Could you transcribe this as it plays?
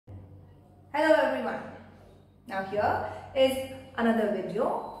Hello everyone. Now here is another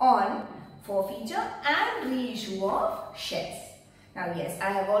video on forfeiture and reissue of shares. Now yes, I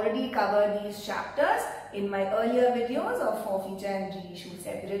have already covered these chapters in my earlier videos of forfeiture and reissue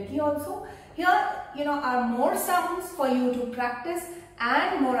separately also. Here are more sums for you to practice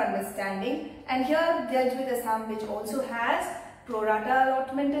and more understanding, and here dealt with a sum which also has pro rata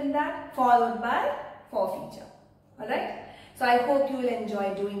allotment in that, followed by forfeiture. Alright, so I hope you will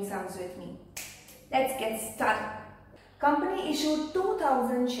enjoy doing sums with me. Let's get started. Company issued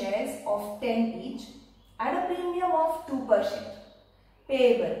 2000 shares of 10 each at a premium of 2 per share,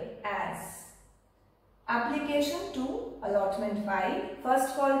 payable as application 2, allotment 5,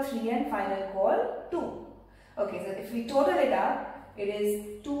 first call 3 and final call 2. Okay, so if we total it up, it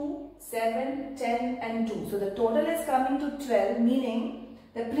is 2, 7, 10 and 2. So the total is coming to 12, meaning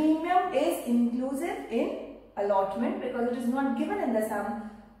the premium is inclusive in allotment because it is not given in the sum.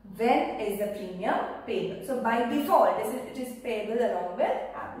 When is the premium payable? So by default, it is payable along with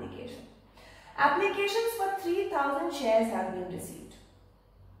application. Applications for 3000 shares have been received.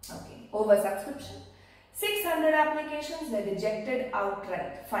 Okay, oversubscription. 600 applications were rejected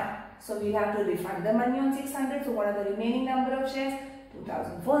outright. Fine. So we have to refund the money on 600. So what are the remaining number of shares?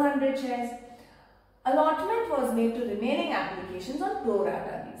 2400 shares. Allotment was made to remaining applications on pro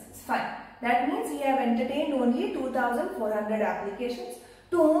rata basis. Fine. That means we have entertained only 2400 applications,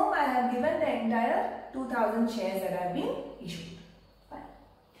 to whom I have given the entire 2000 shares that have been issued. Fine.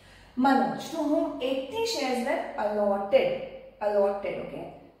 Manoj, to whom 80 shares were allotted. Allotted,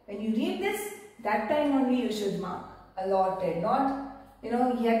 okay. When you read this, that time only you should mark. Allotted, not, he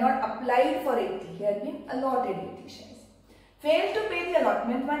had not applied for 80. He had been allotted 80 shares. Failed to pay the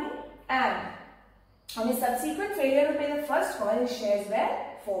allotment money, and on a subsequent failure to pay the first call, his shares were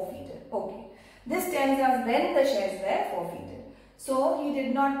forfeited. Okay. This tells us when the shares were forfeited. So, he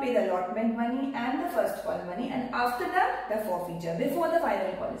did not pay the allotment money and the first call money, and after that, the forfeiture, before the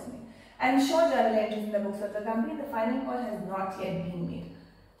final call is made. And show journal entries in the books of the company, the final call has not yet been made.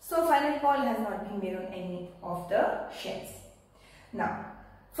 So, final call has not been made on any of the shares. Now,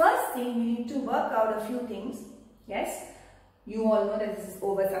 first thing, we need to work out a few things. Yes, you all know that this is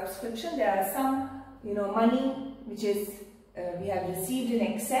oversubscription. There are some, money which is we have received in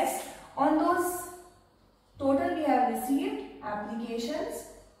excess. On those total, we have received applications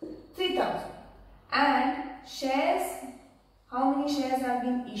 3000 and shares. How many shares have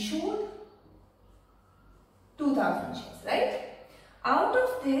been issued? 2000 shares, right? Out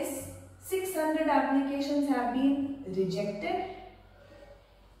of this, 600 applications have been rejected.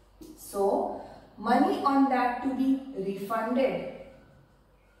 So, money on that to be refunded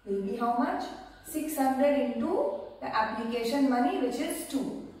will be how much? 600 into the application money, which is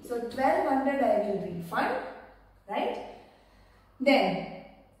 2. So, 1200 I will refund, right? Then,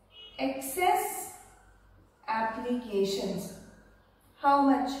 excess applications. How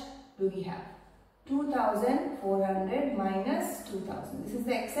much do we have? 2400 minus 2000. This is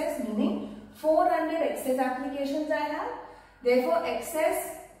the excess, meaning 400 excess applications I have. Therefore,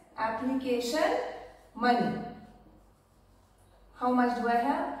 excess application money. How much do I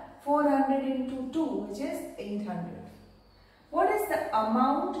have? 400 into 2, which is 800. What is the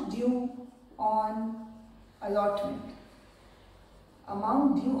amount due on allotment?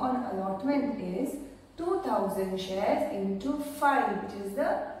 Amount due on allotment is 2000 shares into 5, which is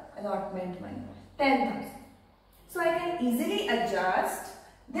the allotment money, 10,000. So I can easily adjust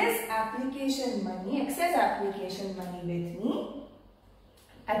this application money, excess application money with me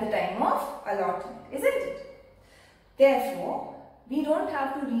at the time of allotment, isn't it? Therefore, we don't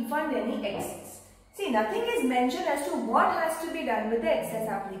have to refund any excess. See, nothing is mentioned as to what has to be done with the excess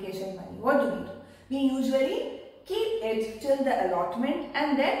application money. What do? We usually keep it till the allotment,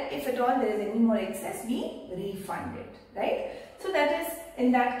 and then if at all there is any more excess, we refund it, right? So that is,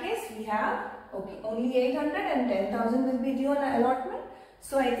 in that case, we have, okay, only 800 and 10,000 will be due on allotment.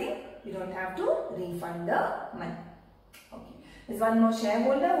 So I think we don't have to refund the money. Okay. There's one more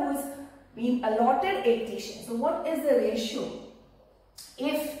shareholder who is been allotted 80 shares. So what is the ratio?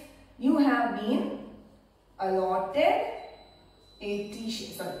 If you have been allotted 80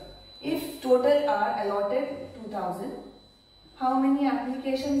 shares, if total are allotted 2000, how many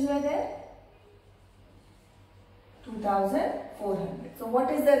applications were there? 2400. So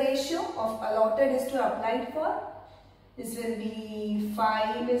what is the ratio of allotted is to applied for? This will be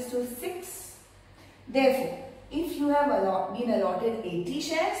 5:6. Therefore, if you have been allotted 80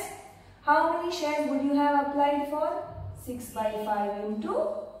 shares, how many shares would you have applied for? 6 by 5 into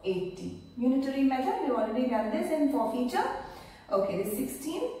 80. Unitary method, we have already done this in forfeiture. Okay, this is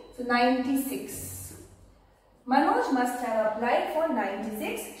 16. So 96. Manoj must have applied for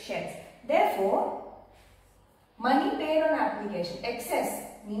 96 shares. Therefore, money paid on application, excess,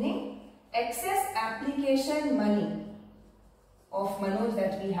 meaning excess application money of Manoj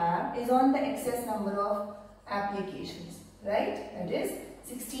that we have is on the excess number of applications, right? That is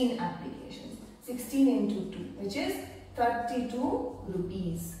 16 applications. 16 into 2, which is 32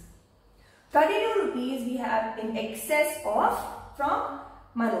 rupees. 32 rupees we have in excess of from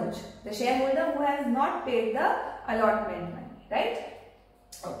Manoj, the shareholder who has not paid the allotment money, right?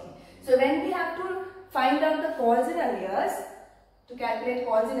 Okay. So when we have to find out the calls in arrears, to calculate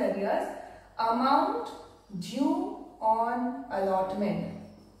calls in arrears, amount due on allotment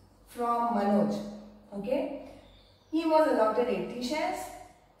from Manoj, okay? He was allotted 80 shares,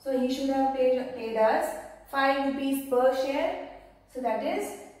 so he should have paid us 5 rupees per share, so that is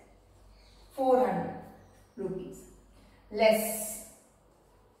 400 rupees. Less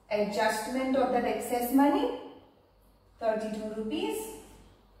adjustment of that excess money, 32 rupees.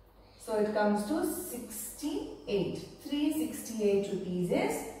 So it comes to 68. 368 rupees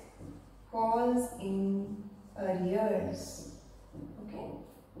is calls in arrears. Okay.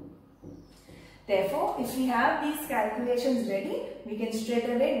 Therefore, if we have these calculations ready, we can straight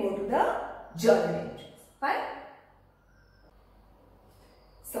away go to the journal entries. Fine.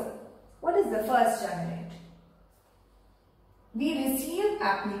 So, what is the first journal entry? We receive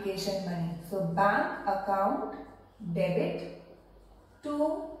application money. So, bank account debit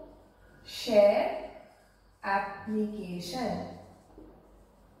to share application.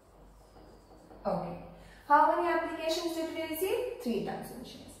 Okay. How many applications did we receive? 3,000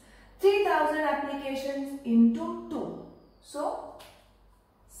 shares. 3,000 applications into 2. So,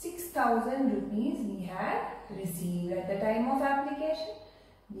 6,000 rupees we had received at the time of application,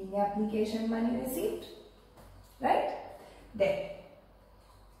 being application money received, right? Then,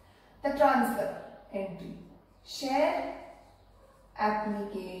 the transfer entry, share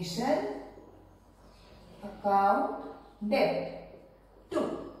application account debit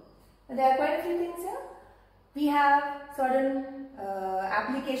 2. There are quite a few things here. We have certain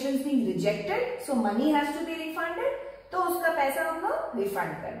applications being rejected, so money has to be refunded. तो उसका पैसा हम लोग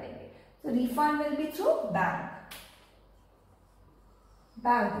refund कर देंगे. So refund will be through bank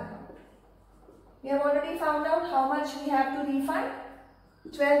account. We have already found out how much we have to refund,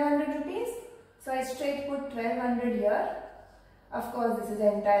 1200 rupees. So I straight put 1200 here. Of course, this is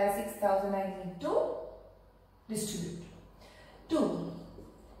the entire 6,000 I need to distribute. 2.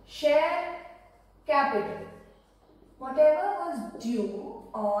 Share capital. Whatever was due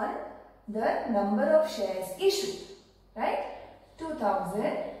on the number of shares issued, right? 2,000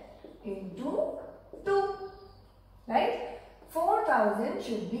 into 2, right? 4,000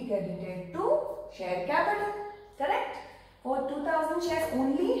 should be credited to share capital, correct? For 2,000 shares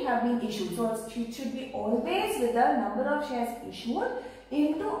only have been issued, so it should be always with the number of shares issued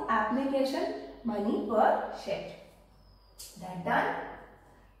into application money per share. That done.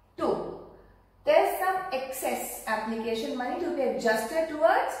 2. There's some excess application money to be adjusted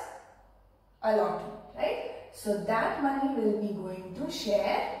towards allotment, right? So that money will be going to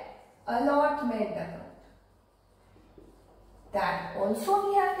share allotment account. That also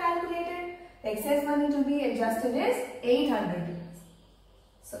we have calculated. The excess money to be adjusted is 800 rupees.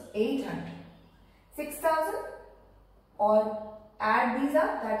 So 800. 6,000 or add these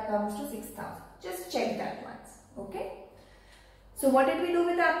up, that comes to 6,000. Just check that once. Okay. So what did we do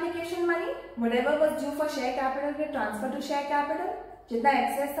with the application money? Whatever was due for share capital, we transferred to share capital. जितना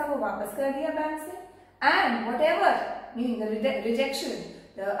excess था वो वापस कर दिया bank से. And whatever, meaning the rejection,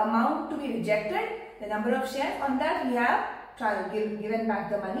 the amount to be rejected, the number of shares, on that we have given back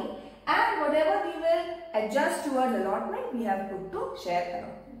the money. And whatever we will adjust towards allotment, we have put to share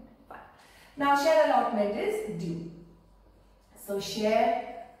allotment. Fine. Now share allotment is due. So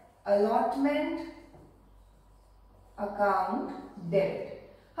share allotment account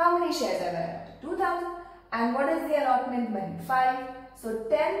debit. How many shares are there? 2,000. And what is the allotment money? 5. So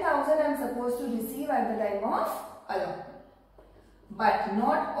 10,000 I am supposed to receive at the time of allotment. But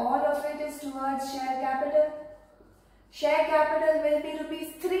not all of it is towards share capital. Share capital will be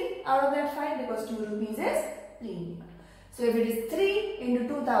rupees 3 out of that 5 because 2 rupees is premium. So if it is 3 into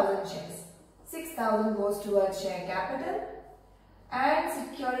 2,000 shares, 6,000 goes towards share capital and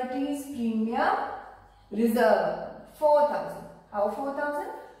securities premium reserve 4,000. How 4,000?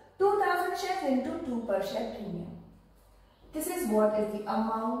 2,000 shares into 2 per share premium. This is what is the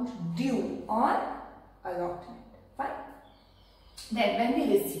amount due on allotment. Fine. Then when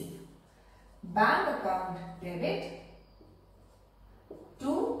we receive bank account debit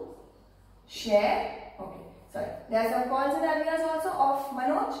to share, okay, sorry, there are some calls in arrears also of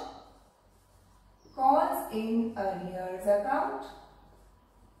Manoj. calls in arrears account,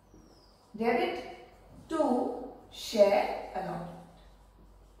 debit to share allotment.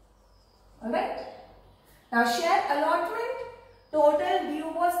 Alright. Now share allotment, total due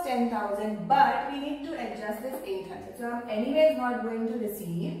was 10,000, but we need to adjust this 800. So I'm anyways not going to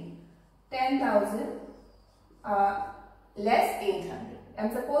receive 10,000 less 800.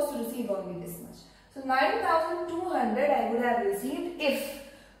 I'm supposed to receive only this much. So 9,200 I would have received if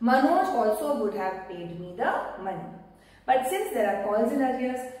Manoj also would have paid me the money. But since there are calls in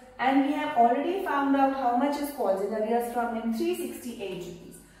arrears and we have already found out how much is calls in arrears from him, 368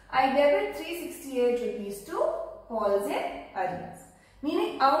 rupees. I debit 368 rupees to calls in arrears.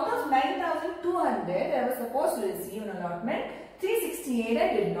 Meaning out of 9,200 I was supposed to receive an allotment, 368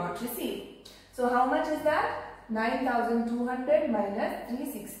 I did not receive. So how much is that? 9,200 minus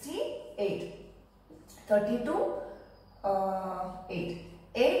 368. 32, 8.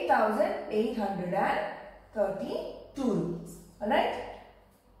 8,832 rupees. Alright?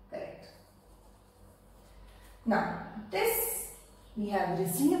 Correct. Now, this we have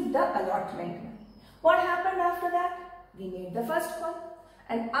received the allotment money. What happened after that? We made the first call.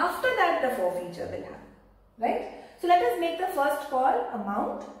 And after that, the forfeiture will happen. Right? So, let us make the first call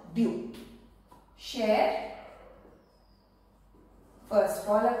amount due. Share, first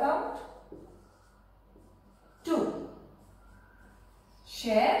call account, 2.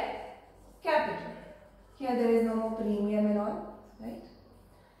 Share capital. Here there is no more premium and all, right?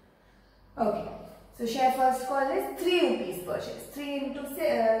 Okay. So share first call is 3 rupees per share. 3 into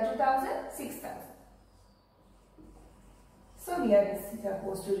 2,000, 6,000. So we are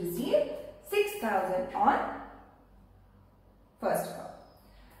supposed to receive 6,000 on first call.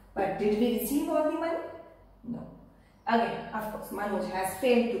 But did we receive all the money? No. Again, of course, Manoj has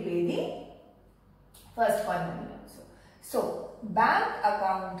failed to pay the first call money also. So, bank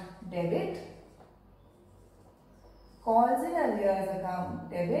account debit, calls in arrears account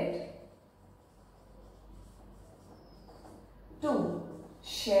debit, to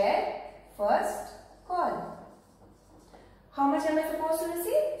share first call. How much am I supposed to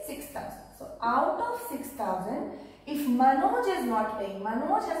receive? 6,000. So, out of 6,000, if Manoj is not paying,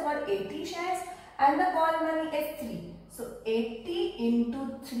 Manoj has got 80 shares and the call money is 3. So 80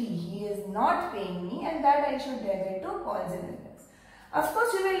 into 3, he is not paying me and that I should debit to calls in arrears. Of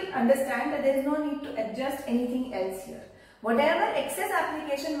course, you will understand that there is no need to adjust anything else here. Whatever excess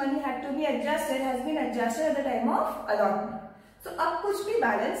application money had to be adjusted has been adjusted at the time of allotment. So, अब कुछ भी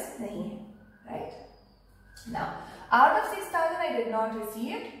balance नहीं है, right? Now, out of 6,000 I did not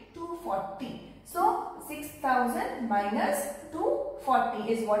receive 240. So, 6,000 minus 240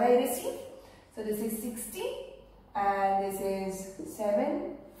 is what I received. So, this is 60 and this is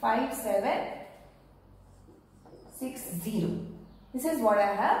 75760. This is what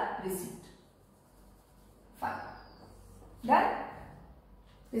I have received. Fine. Done.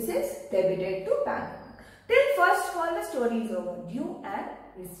 This is debited to bank. Till first call the story is over. Due and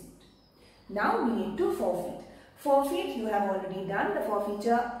receipt. Now we need to forfeit. Forfeit you have already done. The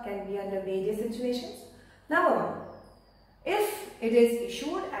forfeiture can be under various situations. Number 1. If it is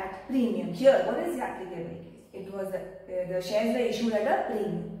issued at premium. Here, what is the applicable case? It was the shares were issued at a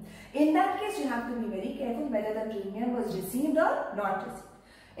premium. In that case, you have to be very careful whether the premium was received or not received.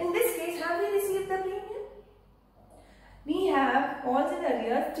 In this case, have we received the premium? We have calls in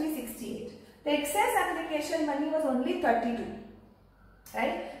arrears 368. The excess application money was only 32.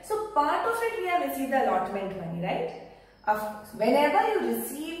 Right? So, part of it we have received the allotment money, right? Of course, whenever you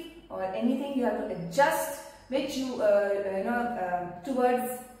receive or anything, you have to adjust which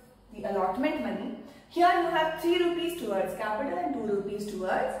towards the allotment money. Here you have 3 rupees towards capital and 2 rupees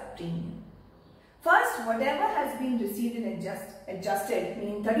towards premium. First, whatever has been received and adjusted,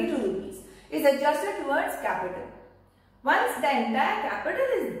 meaning 32 rupees, is adjusted towards capital. Once the entire capital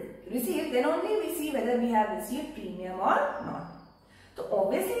is received, then only we see whether we have received premium or not. So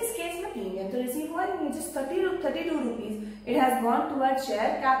obviously, in this case, the premium to receive one is just 32 rupees. It has gone towards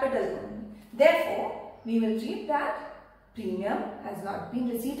share capital only. Therefore, we will treat that premium has not been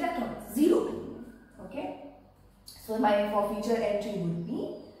received at all. 0 premium. Okay. So my forfeiture entry would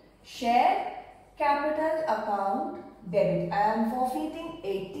be share capital account debit. I am forfeiting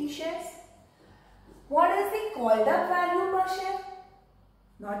 80 shares. What is the called up value per share?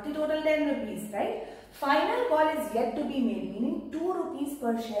 Not the total 10 rupees, right? Final call is yet to be made, meaning 2 rupees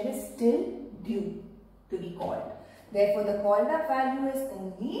per share is still due to be called. Therefore, the called up value is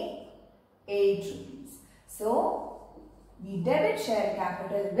only 8 rupees. So, we debit share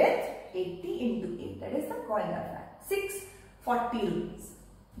capital with 80 into 8. That is the called up value. 640 rupees.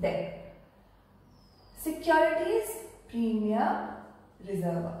 Then, securities premium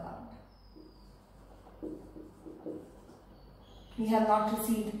reserve account. We have not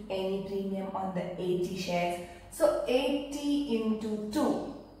received any premium on the 80 shares. So 80 into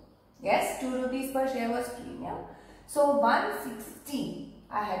 2. Yes, 2 rupees per share was premium. So 160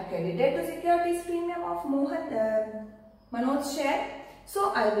 I had credited to securities premium of Manoj's share.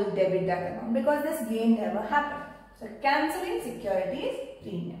 So I will debit that amount because this gain never happened. So cancelling securities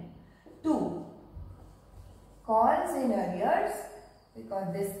premium. 2. Calls in arrears,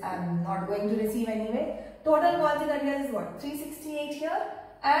 because this I am not going to receive anyway. Total calls in arrears is what? 368 here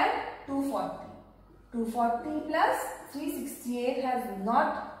and 240. 240 plus 368 has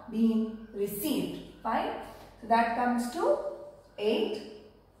not been received. Fine. So that comes to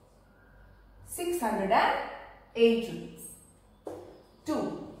 608 rupees.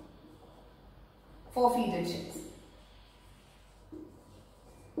 2. Forfeited shares.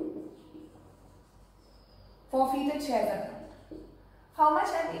 Forfeited shares account. How much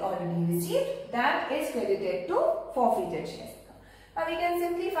have we already received? That is credited to forfeited shares account. Now we can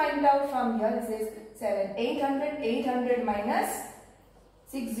simply find out from here. This is 800 minus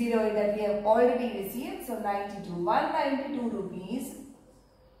 608 that we have already received. So 92. 192 rupees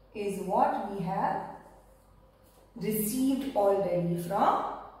is what we have received already from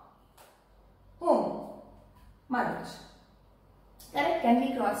whom? Manoj. Correct? Can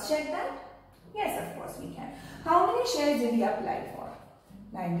we cross check that? Yes, of course we can. How many shares did he apply for?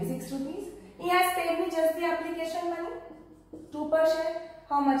 96 rupees. He has paid me just the application money. 2 per share.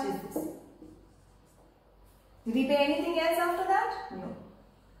 How much is this? Did he pay anything else after that? No.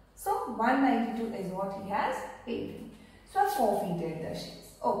 So 192 is what he has paid me. So I forfeited the shares.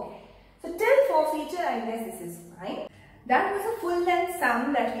 Okay. So till forfeiture, I guess this is fine. That was a full length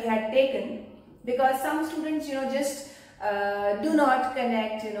sum that we had taken, because some students, just do not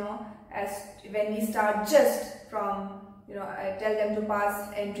connect, as when we start just from, I tell them to pass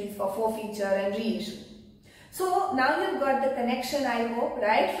entries for forfeiture and reissue. So now you've got the connection, I hope,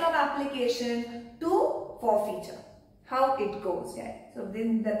 right from application to forfeiture, how it goes. Yeah. So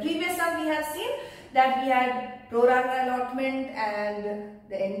in the previous sum we have seen that we had pro rata allotment and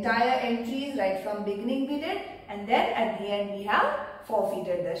the entire entries right from beginning we did, and then at the end we have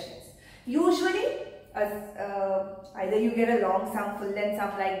forfeited the shares. Usually either you get a long sum, full length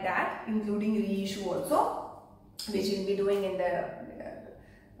sum like that, including reissue also, which we'll be doing in the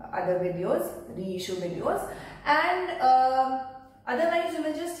other videos, reissue videos, and otherwise you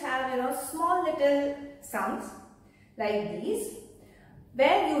will just have small little sums like these,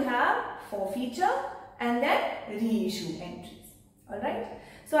 where you have forfeiture and then reissue entries. Alright,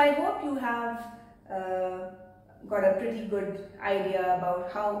 so I hope you have got a pretty good idea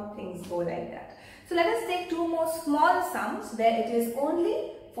about how things go like that. So let us take 2 more small sums where it is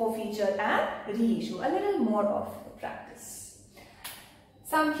only forfeiture and reissue, a little more of practice.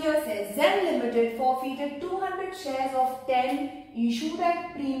 Sum here says Zen Limited forfeited 200 shares of 10 issued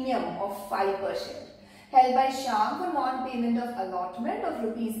at premium of 5 per share, held by Shyam for non-payment of allotment of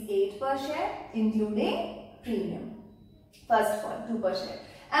rupees 8 per share, including premium. First call 2 per share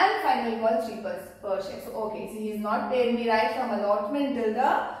and final call 3 per share. So okay, so he is not paid me right from allotment till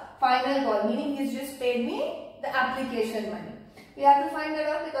the final call, meaning he has just paid me the application money. We have to find that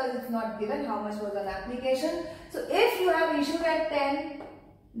out because it's not given how much was an application. So if you have issued at 10,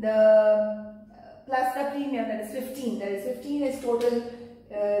 the plus the premium, that is 15. That is 15 is total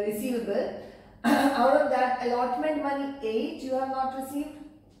receivable. Out of that, allotment money 8 you have not received,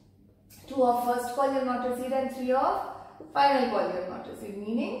 2 of first call you have not received, and 3 of final call you have not received.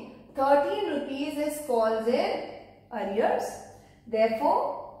 Meaning 13 rupees is calls in arrears.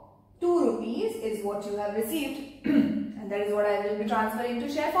 Therefore 2 rupees is what you have received. And that is what I will be transferring to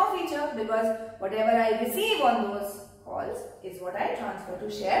share forfeiture, because whatever I receive on those calls is what I transfer to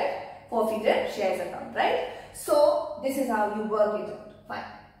share forfeited shares account, right? So this is how you work it out. Fine.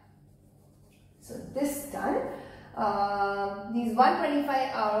 So this done. These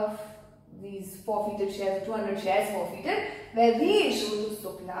 125 out of these forfeited shares, 200 shares forfeited, were reissued to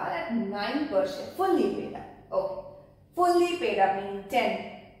Sukla at 9 per share, fully paid up. Okay. Fully paid up meaning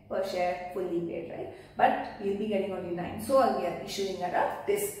 10 per share fully paid, right? But we will be getting only 9. So we are issuing at a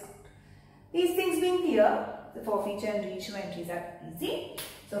discount. These things being clear, the forfeiture and reissue entries are easy.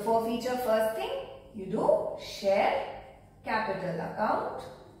 So forfeiture, first thing you do, share capital account,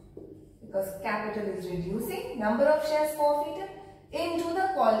 because capital is reducing, number of shares forfeited into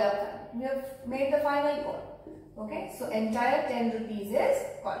the called up. We have made the final call. Okay, so entire 10 rupees is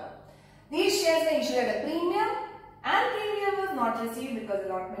called. These shares were issued at a premium, and premium was not received because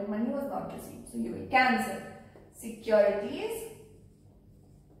allotment money was not received. So you will cancel securities,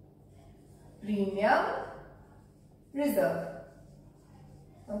 premium, reserve.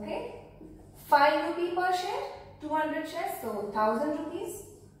 Okay, 5 rupee per share 200 shares, so 1000 rupees.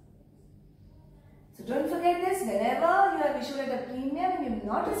 So don't forget this, whenever you have issued at a premium and you have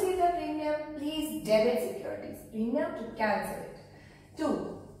not received the premium, please debit securities premium to cancel it.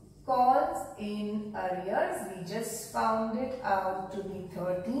 2. Calls in arrears, we just found it out to be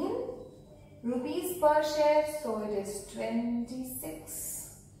 13 rupees per share, so it is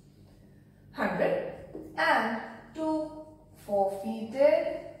 2600. And 2.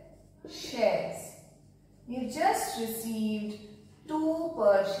 Forfeited shares, you just received 2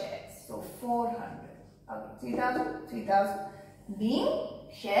 per share, so 400. Okay, 3000 being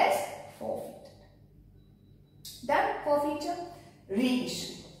shares forfeited. Then forfeiture,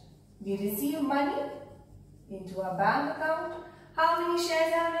 reissue. We receive money into a bank account. How many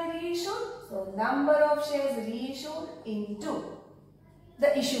shares have we reissued? So number of shares reissued into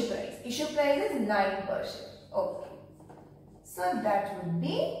the issue price. Issue price is 9 per share. Okay. So that would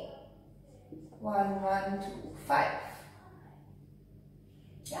be 1125.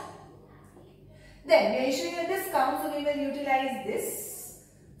 Yeah. Then we are issuing a discount, so we will utilize this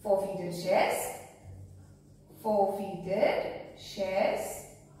forfeited shares. Forfeited shares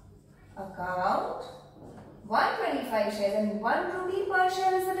account 125 shares and 1 rupee per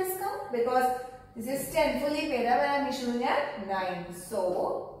share is the discount because this is 10 fully paid up and I am issuing at 9.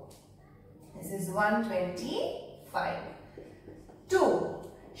 So this is 125. 2.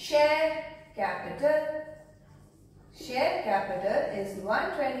 Share capital. Share capital is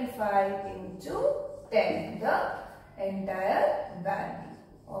 125 into 10, the entire value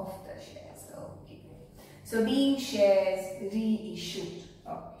of the shares. Okay. So being shares reissued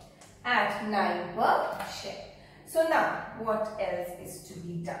at 9 per share. So now what else is to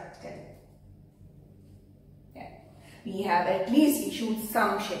be done? Yeah. We have at least issued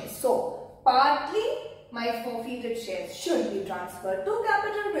some shares. So partly my forfeited shares should be transferred to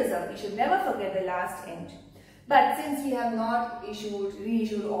capital reserve. We should never forget the last entry. But since we have not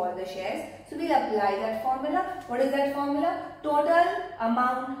reissued all the shares, so we'll apply that formula. What is that formula? Total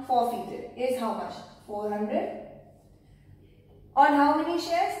amount forfeited is how much? 400. On how many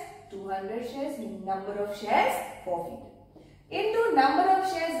shares? 200 shares, meaning number of shares forfeited. Into number of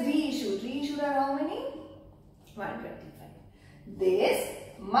shares reissued. Reissued are how many? 125. This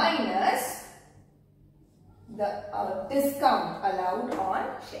minus the discount allowed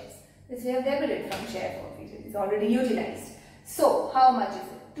on shares. This we have debited from share forfeited. It's already utilized. So how much is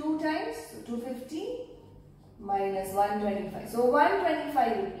it? 2 times, so 250 minus 125. So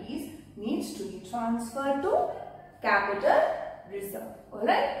 125 rupees needs to be transferred to capital reserve.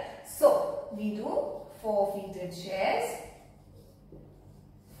 Alright. So we do forfeited shares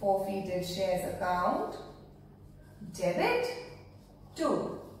account debit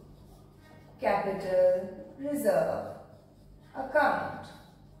to capital reserve account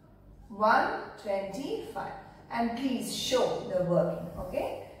 125, and please show the working,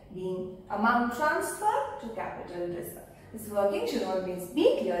 okay, being amount transferred to capital reserve. This working should always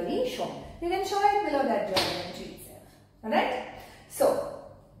be clearly shown. You can show it below that journal entry itself. Alright, so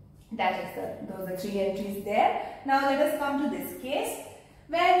that is those are 3 entries there. Now let us come to this case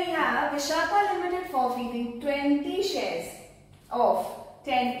where we have Vishaka Limited forfeiting 20 shares of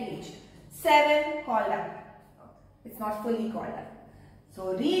 10 each. 7 called up. It's not fully called up.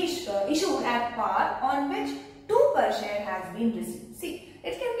 So issued at par on which 2 per share has been received. See,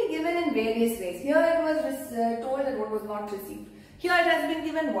 it can be given in various ways. Here it was told that what was not received. Here it has been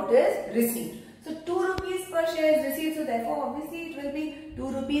given what is received. So 2 rupees per share is received. So therefore obviously it will be 2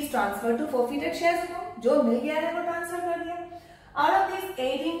 rupees transferred to forfeited shares account. Jo mil gaya hai wo transfer kar diya. Out of these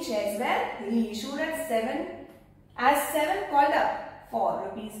 18 shares were reissued at 7 called up. 4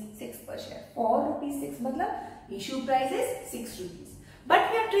 rupees 6 per share. 4 rupees 6 matlab issue price is 6 rupees.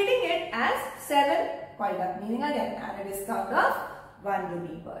 But we are treating it as 7 called up, meaning again at a discount of 1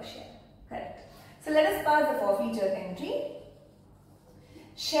 rupee per share. Correct. So let us pass the forfeiture entry.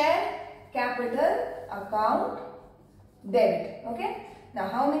 Share capital account debit. Okay. Now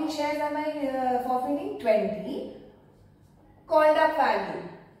how many shares am I forfeiting? 20. Called up value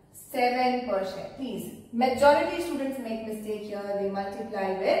 7 per share. Please, majority students make mistake here. They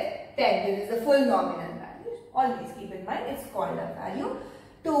multiply with 10. This is the full nominal value. Always keep in mind it's called up value.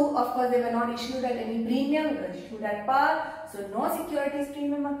 2, of course, they were not issued at any premium. They were issued at par. So no securities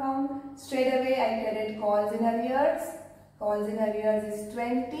premium account. Straight away I credit calls in arrears. Calls in arrears is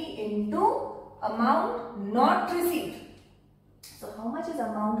 20 into amount not received. So how much is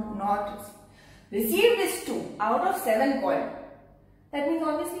amount not received? Received is 2 out of 7 called. That means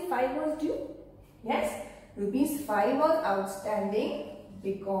obviously 5 was due. Yes, rupees 5 was outstanding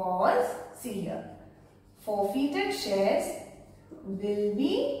because, see here, forfeited shares will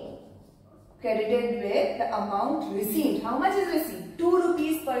be credited with the amount received. How much is received? 2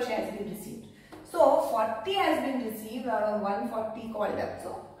 rupees per share has been received. So 40 has been received out of 140 called up. So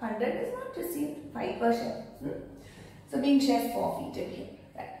 100 is not received, 5 per share. So being shares forfeited here.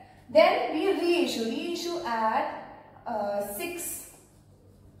 Right. Then we reissue at 6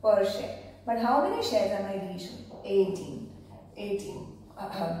 per share. But how many shares am I reissuing? 18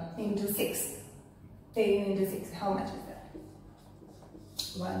 into 6. 18 into 6. How much is that?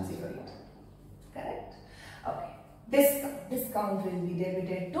 108. Correct? Okay. Discount will be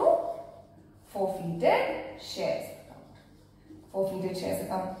debited to forfeited shares account. Forfeited shares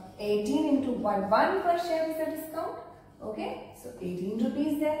account. 18 into 1 per share is the discount. Okay. So 18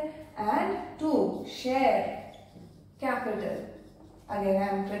 rupees there. And to share capital. Again, I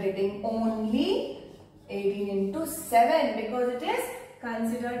am crediting only 18 into 7 because it is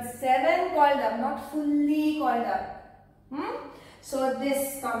considered 7 called up, not fully called up. So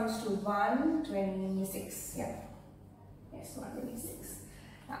this comes to 126. Yeah. Yes, 126.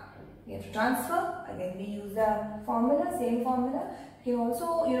 Now, we have to transfer. Again, we use the formula, same formula. You can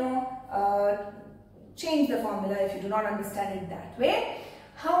also, change the formula if you do not understand it that way.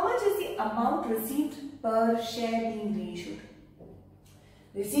 How much is the amount received per share being reissued?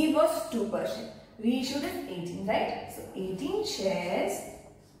 Received was 2 per share. Reissued is 18, right? So 18 shares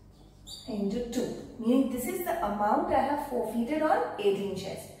into 2. Meaning this is the amount I have forfeited on 18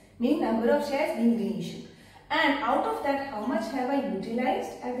 shares. Meaning number of shares being reissued. And out of that, how much have I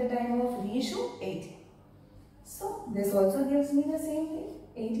utilized at the time of reissue? 18. So this also gives me the same thing,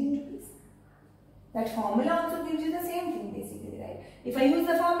 18 rupees. That formula also gives you the same thing basically, right? If I use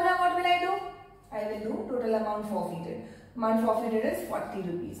the formula, what will I do? I will do total amount forfeited. Amount forfeited is 40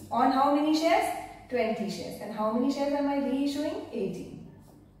 rupees. On how many shares? 20 shares. And how many shares am I reissuing? 18.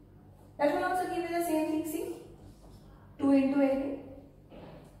 That will also give you the same thing, see? 2 into 18.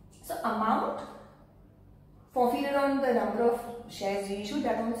 So amount forfeited on the number of shares reissued,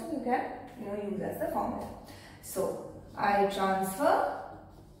 that also you can use as the formula. So I transfer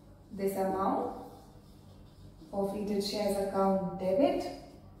this amount, forfeited shares account debit,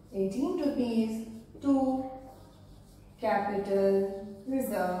 18 rupees to capital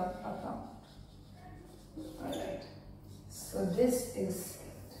reserve account. Alright. So this is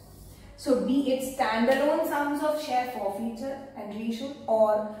it. So be it standalone sums of share forfeiture and reissue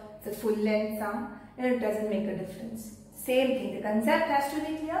or the full length sum, it doesn't make a difference. Same thing. The concept has to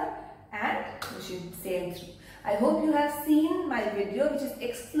be clear and you should sail through. I hope you have seen my video which is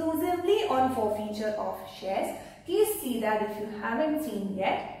exclusively on forfeiture of shares. Please see that if you haven't seen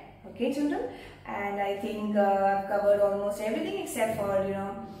yet. Okay, children? And I think I've covered almost everything except for,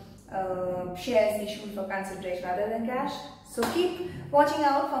 shares issued for consideration other than cash. So keep watching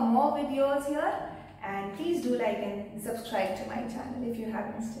out for more videos here and please do like and subscribe to my channel if you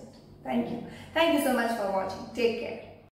haven't still. Thank you. Thank you so much for watching. Take care.